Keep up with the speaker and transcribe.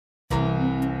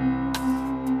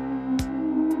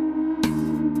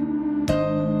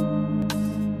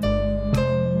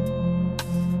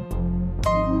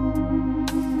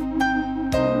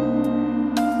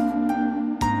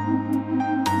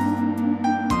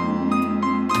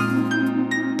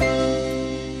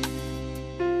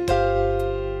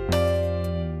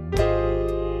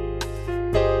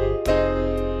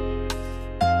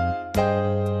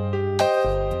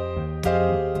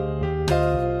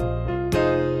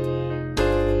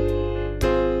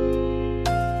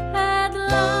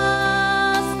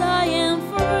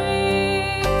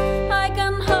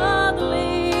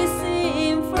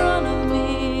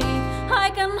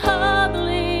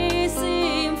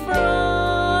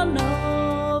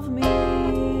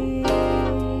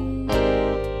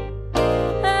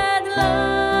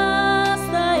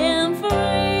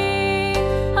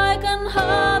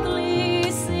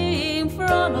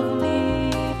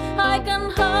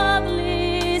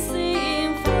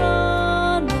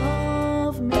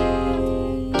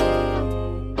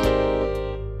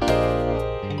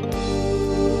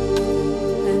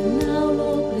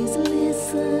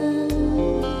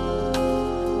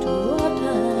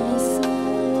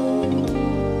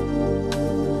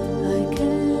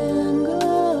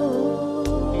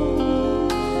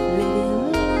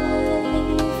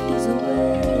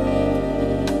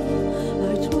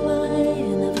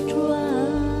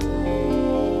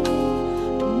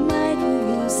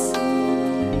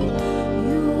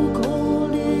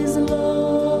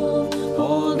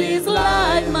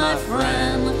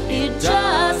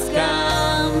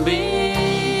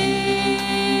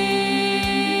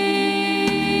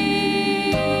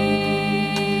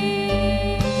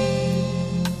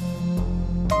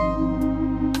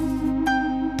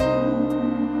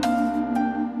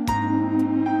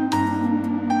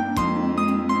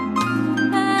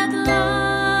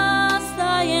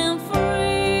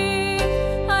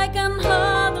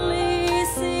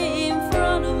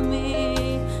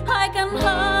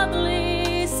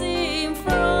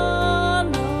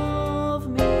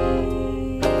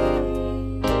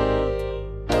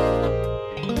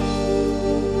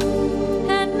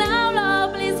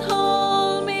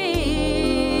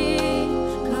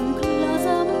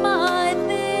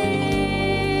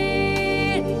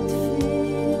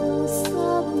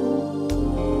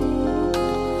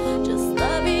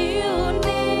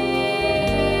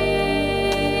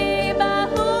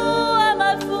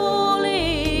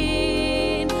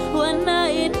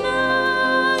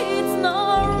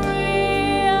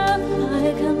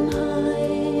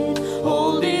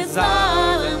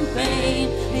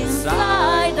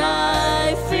slide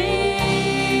I free.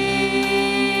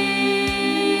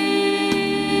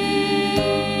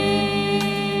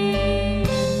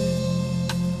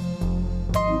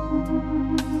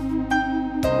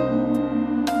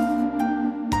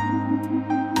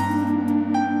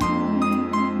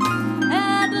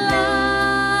 At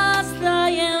last I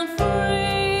am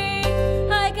free.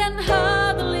 I can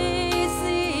hardly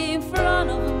see in front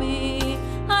of me.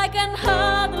 I can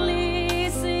hardly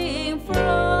see in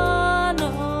front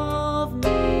of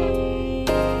me.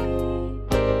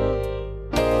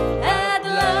 At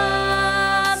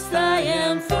last I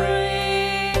am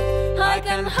free. I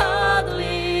can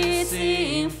hardly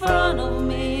see in front of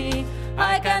me.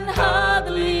 I can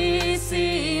hardly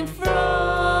see in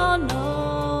front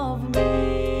of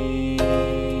me.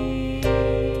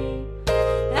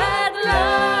 At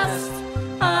last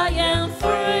I am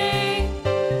free.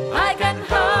 I can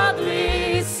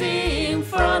hardly see in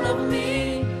front of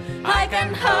me. I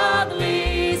can hardly